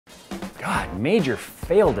Major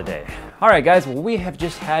fail today. All right, guys, well, we have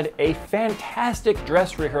just had a fantastic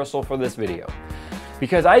dress rehearsal for this video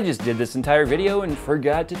because I just did this entire video and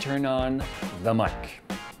forgot to turn on the mic.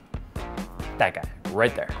 That guy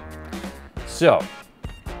right there. So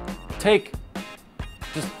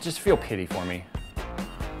just feel pity for me.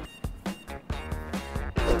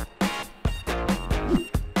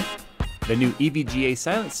 The new EVGA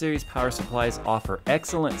Silent Series power supplies offer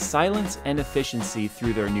excellent silence and efficiency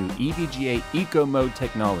through their new EVGA Eco Mode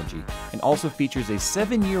technology, and also features a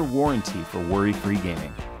 7-year warranty for worry-free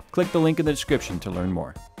gaming. Click the link in the description to learn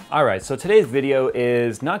more. All right, so today's video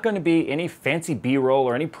is not going to be any fancy B-roll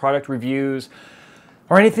or any product reviews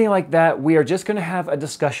or anything like that. We are just going to have a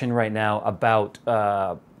discussion right now about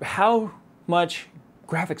how much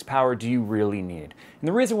graphics power do you really need? And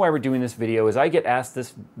the reason why we're doing this video is I get asked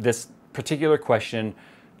this particular question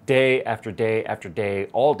day after day after day,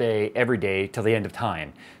 all day, every day, till the end of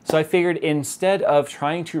time. So I figured instead of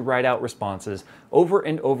trying to write out responses over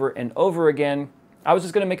and over and over again, I was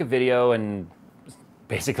just gonna make a video and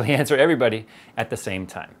basically answer everybody at the same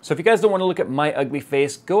time. So if you guys don't wanna look at my ugly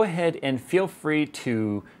face, go ahead and feel free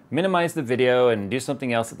to minimize the video and do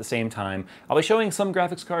something else at the same time. I'll be showing some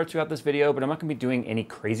graphics cards throughout this video, but I'm not gonna be doing any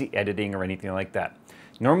crazy editing or anything like that.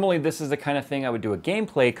 Normally this is the kind of thing I would do a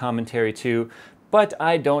gameplay commentary to, but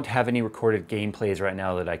I don't have any recorded gameplays right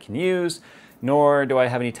now that I can use, nor do I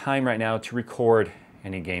have any time right now to record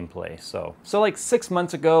any gameplay. So like 6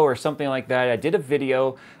 months ago or something like that, I did a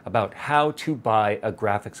video about how to buy a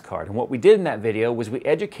graphics card. And what we did in that video was we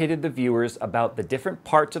educated the viewers about the different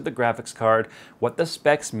parts of the graphics card, what the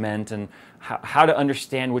specs meant, and how to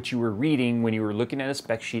understand what you were reading when you were looking at a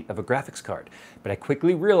spec sheet of a graphics card. But I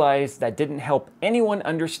quickly realized that didn't help anyone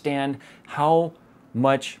understand how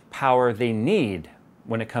much power they need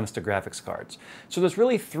when it comes to graphics cards. So there's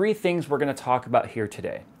really 3 things we're going to talk about here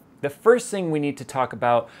today. The first thing we need to talk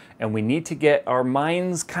about, and we need to get our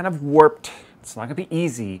minds kind of warped. It's not going to be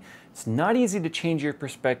easy. It's not easy to change your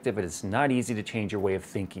perspective, and it's not easy to change your way of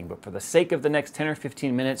thinking. But for the sake of the next 10 or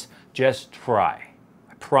 15 minutes, just try.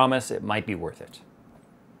 I promise it might be worth it.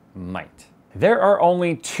 Might. There are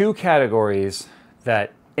only 2 categories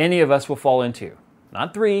that any of us will fall into.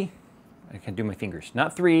 Not 3. I can't do my fingers.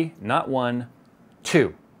 Not 3, not 1,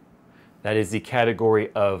 2. That is the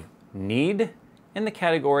category of need and the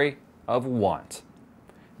category of want.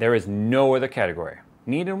 There is no other category.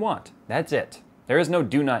 Need and want. That's it. There is no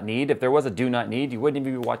do not need. If there was a do not need, you wouldn't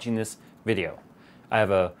even be watching this video. I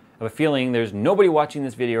have a feeling there's nobody watching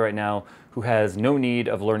this video right now who has no need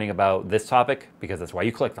of learning about this topic because that's why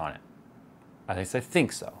you clicked on it. At least I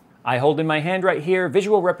think so. I hold in my hand right here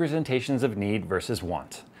visual representations of need versus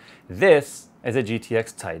want. This is a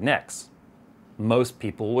GTX Titan X. Most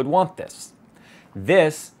people would want this.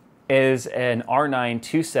 This is an R9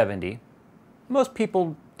 270. Most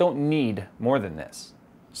people don't need more than this.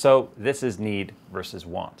 So this is need versus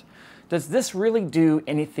want. Does this really do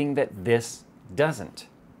anything that this doesn't?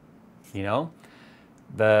 You know,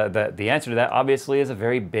 the answer to that obviously is a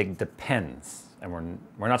very big depends. And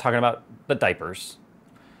we're not talking about the diapers.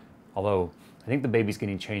 Although I think the baby's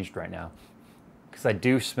getting changed right now. Because I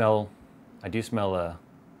do smell a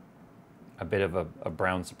bit of a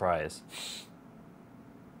brown surprise.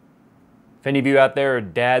 If any of you out there are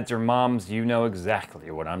dads or moms, you know exactly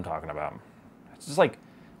what I'm talking about. It's just like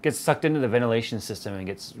gets sucked into the ventilation system and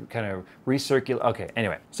gets kind of recirculated. Okay,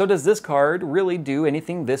 anyway. So does this card really do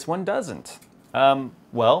anything this one doesn't?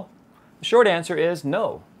 Well, the short answer is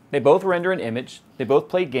no. They both render an image, they both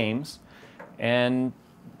play games, and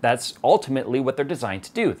that's ultimately what they're designed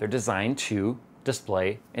to do. They're designed to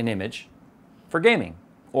display an image for gaming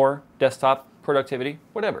or desktop productivity,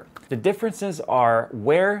 whatever. The differences are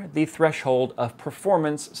where the threshold of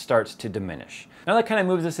performance starts to diminish. Now that kind of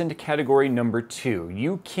moves us into category number 2.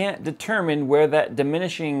 You can't determine where that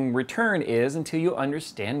diminishing return is until you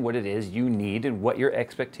understand what it is you need and what your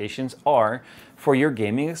expectations are for your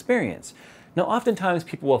gaming experience. Now oftentimes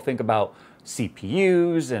people will think about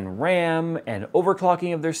CPUs and RAM and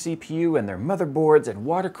overclocking of their CPU and their motherboards and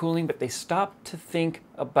water cooling, but they stop to think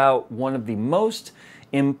about one of the most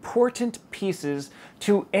important pieces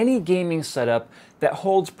to any gaming setup that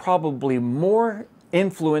holds probably more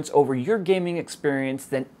influence over your gaming experience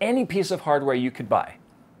than any piece of hardware you could buy.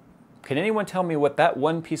 Can anyone tell me what that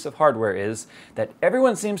one piece of hardware is that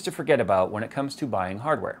everyone seems to forget about when it comes to buying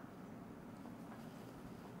hardware?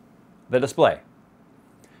 The display.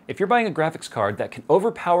 If you're buying a graphics card that can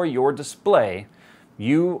overpower your display,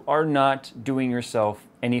 you are not doing yourself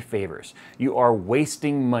any favors. You are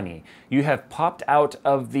wasting money. You have popped out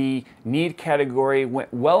of the need category,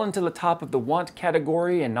 went well into the top of the want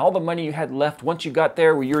category, and all the money you had left once you got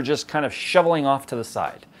there, you were just kind of shoveling off to the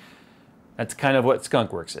side. That's kind of what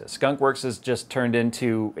Skunkworks is. Skunkworks is just turned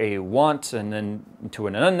into a want, and then to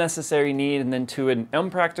an unnecessary need, and then to an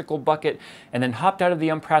unpractical bucket, and then hopped out of the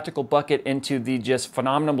unpractical bucket into the just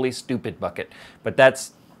phenomenally stupid bucket. But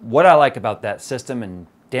that's what I like about that system, and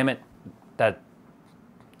damn it,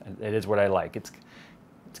 it is what I like. It's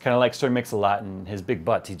kind of like Sir Mix-a-Lot and his big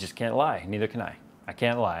butts. He just can't lie. Neither can I. I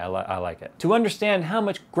can't lie. I like it. To understand how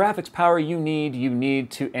much graphics power you need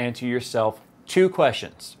to answer yourself 2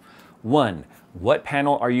 questions. 1, what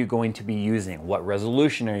panel are you going to be using? What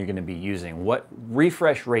resolution are you going to be using? What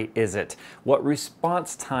refresh rate is it? What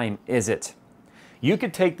response time is it? You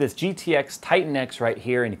could take this GTX Titan X right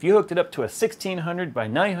here, and if you hooked it up to a 1600 by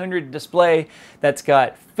 900 display that's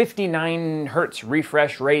got 59 hertz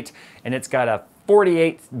refresh rate, and it's got a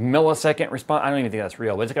 48 millisecond response, I don't even think that's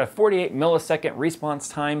real, but it's got a 48 millisecond response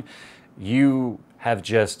time, you have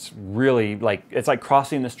just really, it's like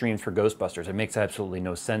crossing the streams for Ghostbusters. It makes absolutely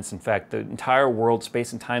no sense. In fact, the entire world,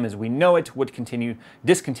 space and time as we know it would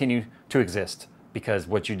discontinue to exist, because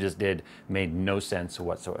what you just did made no sense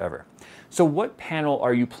whatsoever. So what panel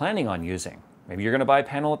are you planning on using? Maybe you're going to buy a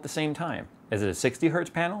panel at the same time. Is it a 60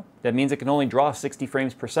 hertz panel? That means it can only draw 60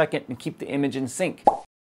 frames per second and keep the image in sync.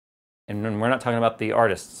 And we're not talking about the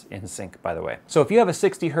artists in sync, by the way. So if you have a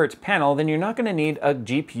 60 hertz panel, then you're not going to need a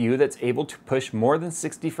GPU that's able to push more than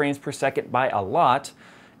 60 frames per second by a lot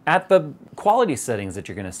at the quality settings that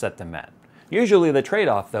you're going to set them at. Usually the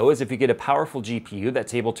trade-off, though, is if you get a powerful GPU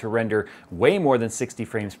that's able to render way more than 60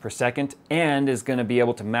 frames per second and is going to be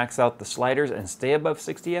able to max out the sliders and stay above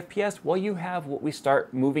 60 FPS, well, you have what we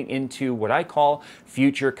start moving into what I call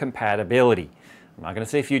future compatibility. I'm not going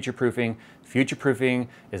to say future-proofing. Future-proofing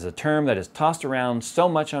is a term that is tossed around so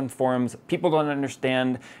much on forums that people don't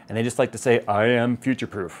understand, and they just like to say, I am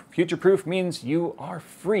future-proof. Future-proof means you are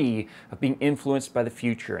free of being influenced by the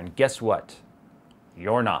future, and guess what?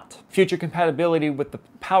 You're not. Future compatibility with the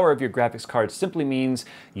power of your graphics card simply means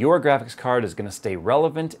your graphics card is going to stay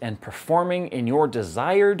relevant and performing in your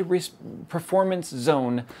desired performance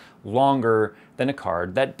zone longer than a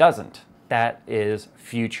card that doesn't. That is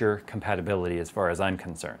future compatibility as far as I'm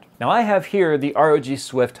concerned. Now I have here the ROG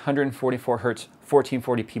Swift 144Hz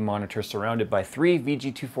 1440p monitor surrounded by 3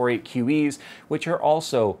 VG248QEs, which are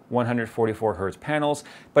also 144Hz panels,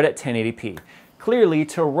 but at 1080p. Clearly,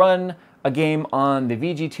 to run a game on the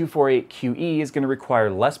VG248QE is going to require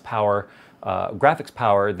less power, graphics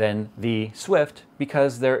power than the Swift,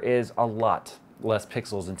 because there is a lot less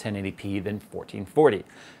pixels in 1080p than 1440.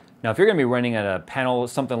 Now, if you're going to be running at a panel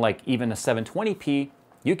something like even a 720p,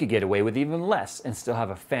 you could get away with even less and still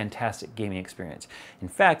have a fantastic gaming experience. In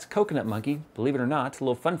fact, Coconut Monkey, believe it or not, a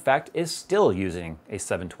little fun fact, is still using a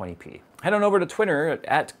 720p. Head on over to Twitter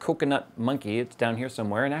at Coconut Monkey, it's down here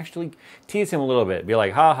somewhere, and actually tease him a little bit. Be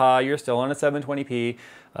like, haha, you're still on a 720p,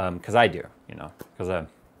 because I do, you know,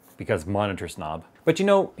 because monitor snob. But you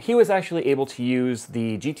know, he was actually able to use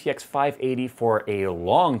the GTX 580 for a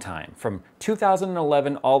long time, from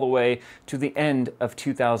 2011 all the way to the end of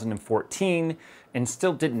 2014, and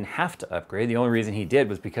still didn't have to upgrade. The only reason he did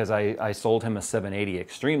was because I sold him a 780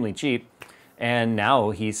 extremely cheap, and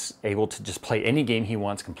now he's able to just play any game he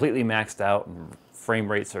wants completely maxed out, and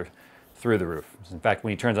frame rates are through the roof. In fact,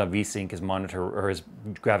 when he turns on VSync, his monitor or his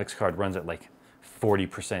graphics card runs at like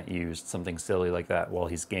 40% used, something silly like that, while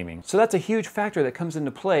he's gaming. So that's a huge factor that comes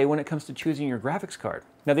into play when it comes to choosing your graphics card.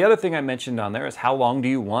 Now, the other thing I mentioned on there is how long do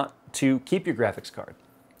you want to keep your graphics card?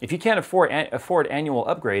 If you can't afford annual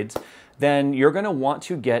upgrades, then you're going to want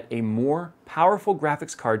to get a more powerful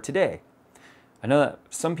graphics card today. I know that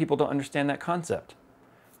some people don't understand that concept.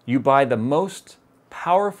 You buy the most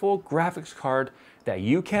powerful graphics card that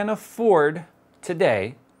you can afford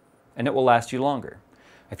today, and it will last you longer.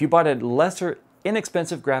 If you bought a lesser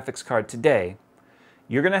inexpensive graphics card today,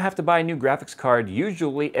 you're going to have to buy a new graphics card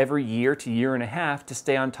usually every year to year and a half to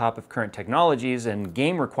stay on top of current technologies and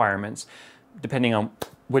game requirements, depending on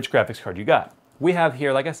which graphics card you got. We have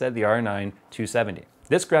here, like I said, the R9 270.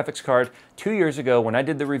 This graphics card 2 years ago when I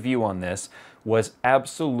did the review on this was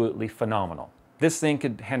absolutely phenomenal. This thing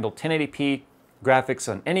could handle 1080p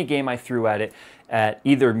graphics on any game I threw at it at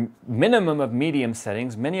either minimum of medium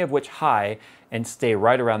settings, many of which high, and stay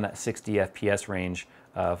right around that 60 FPS range.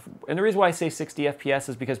 And the reason why I say 60 FPS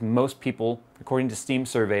is because most people, according to Steam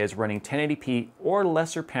survey, is running 1080p or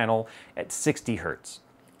lesser panel at 60 Hertz.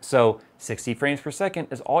 So 60 frames per second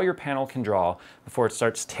is all your panel can draw before it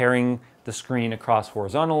starts tearing the screen across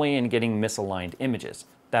horizontally and getting misaligned images.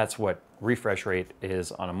 That's what refresh rate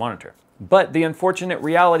is on a monitor. But the unfortunate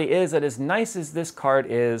reality is that as nice as this card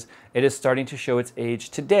is, it is starting to show its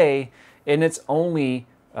age today, and it's only,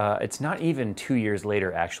 it's not even 2 years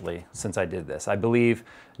later actually since I did this. I believe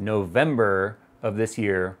November of this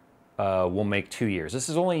year will make 2 years. This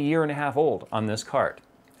is only a year and a half old on this card.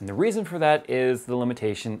 And the reason for that is the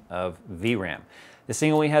limitation of VRAM. This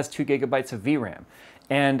thing only has 2 gigabytes of VRAM.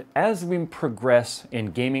 And as we progress in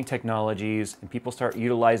gaming technologies and people start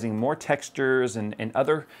utilizing more textures and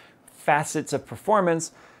other facets of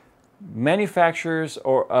performance, manufacturers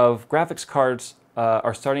of graphics cards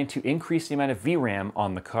are starting to increase the amount of VRAM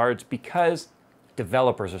on the cards because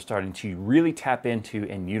developers are starting to really tap into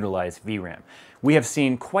and utilize VRAM. We have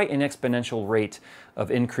seen quite an exponential rate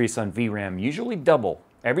of increase on VRAM, usually double.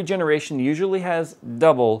 Every generation usually has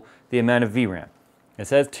double the amount of VRAM. It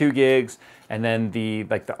says 2 gigs, and then the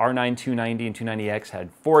R9 290 and 290X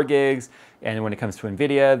had 4 gigs, and when it comes to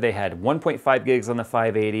NVIDIA, they had 1.5 gigs on the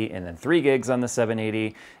 580, and then 3 gigs on the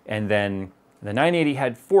 780, and then the 980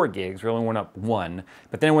 had 4 gigs, really went up 1,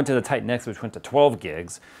 but then it went to the Titan X, which went to 12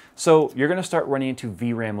 gigs. So you're gonna start running into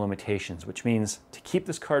VRAM limitations, which means to keep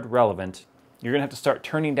this card relevant, you're gonna have to start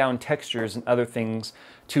turning down textures and other things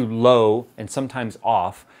to low and sometimes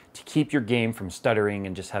off to keep your game from stuttering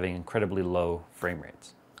and just having incredibly low frame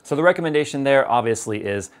rates. So the recommendation there obviously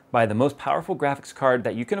is buy the most powerful graphics card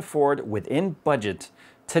that you can afford within budget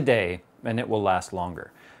today, and it will last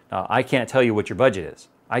longer. Now, I can't tell you what your budget is.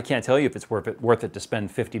 I can't tell you if it's worth it to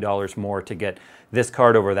spend $50 more to get this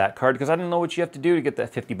card over that card, because I don't know what you have to do to get that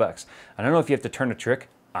 50 bucks. I don't know if you have to turn a trick.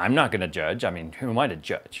 I'm not gonna judge. I mean, who am I to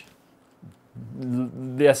judge?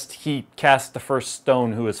 Lest he cast the first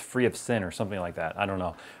stone who is free of sin or something like that. I don't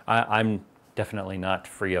know. I'm definitely not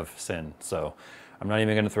free of sin, so I'm not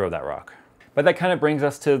even gonna throw that rock. But that kind of brings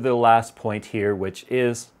us to the last point here, which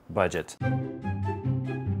is budget.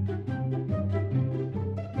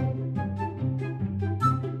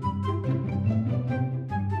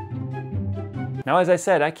 Now, as I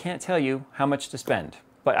said, I can't tell you how much to spend,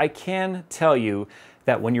 but I can tell you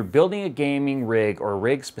that when you're building a gaming rig or a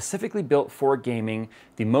rig specifically built for gaming,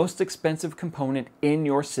 the most expensive component in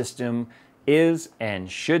your system is and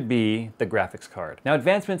should be the graphics card. Now,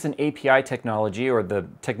 advancements in API technology, or the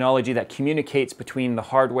technology that communicates between the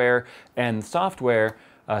hardware and the software,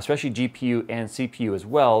 especially GPU and CPU as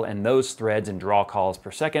well, and those threads and draw calls per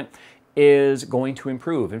second, is going to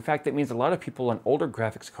improve. In fact, that means a lot of people on older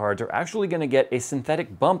graphics cards are actually going to get a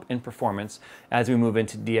synthetic bump in performance as we move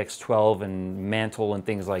into DX12 and Mantle and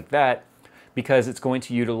things like that, because it's going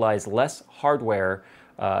to utilize less hardware,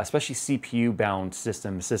 especially CPU-bound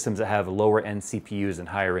systems that have lower-end CPUs and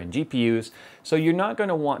higher-end GPUs. So you're not going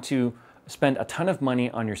to want to spend a ton of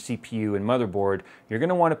money on your CPU and motherboard. You're going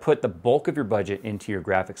to want to put the bulk of your budget into your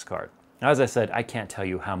graphics card. Now, as I said, I can't tell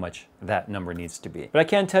you how much that number needs to be. But I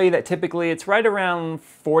can tell you that typically it's right around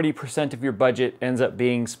 40% of your budget ends up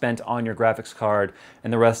being spent on your graphics card,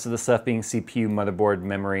 and the rest of the stuff being CPU, motherboard,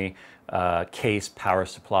 memory, case, power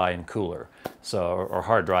supply, and cooler. So, or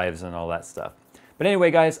hard drives and all that stuff. But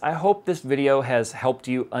anyway, guys, I hope this video has helped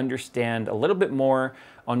you understand a little bit more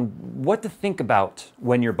on what to think about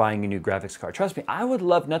when you're buying a new graphics card. Trust me, I would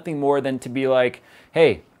love nothing more than to be like,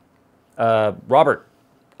 hey, Robert,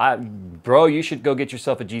 bro, you should go get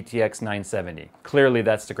yourself a GTX 970. Clearly,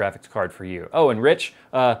 that's the graphics card for you. Oh, and Rich,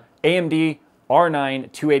 AMD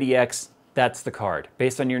R9 280X, that's the card.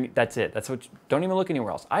 Based on your, that's it. That's what, don't even look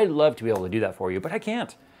anywhere else. I'd love to be able to do that for you, but I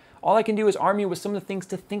can't. All I can do is arm you with some of the things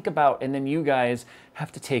to think about, and then you guys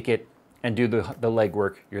have to take it and do the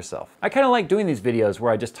legwork yourself. I kind of like doing these videos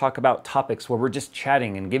where I just talk about topics where we're just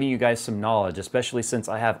chatting and giving you guys some knowledge, especially since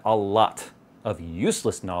I have a lot of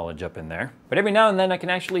useless knowledge up in there. But every now and then I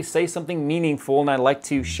can actually say something meaningful, and I like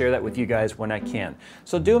to share that with you guys when I can.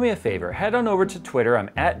 So do me a favor, head on over to Twitter,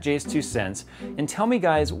 I'm at JayzTwoCents, and tell me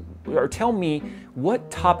guys, or tell me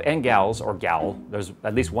what and gals, or gal, there's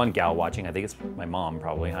at least one gal watching, I think it's my mom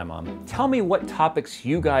probably, hi mom. Tell me what topics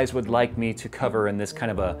you guys would like me to cover in this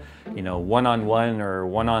kind of a, you know, one-on-one or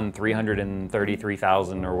one-on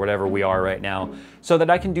 333,000 or whatever we are right now, so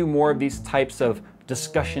that I can do more of these types of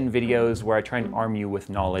discussion videos where I try and arm you with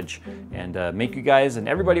knowledge and make you guys and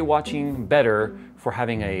everybody watching better for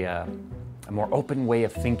having a more open way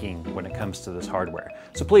of thinking when it comes to this hardware.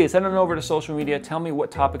 So please head on over to social media, tell me what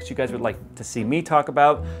topics you guys would like to see me talk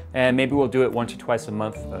about, and maybe we'll do it once or twice a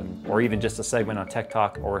month, or even just a segment on Tech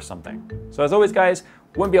Talk or something. So as always guys,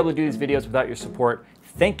 wouldn't be able to do these videos without your support.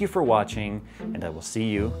 Thank you for watching, and I will see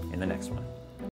you in the next one.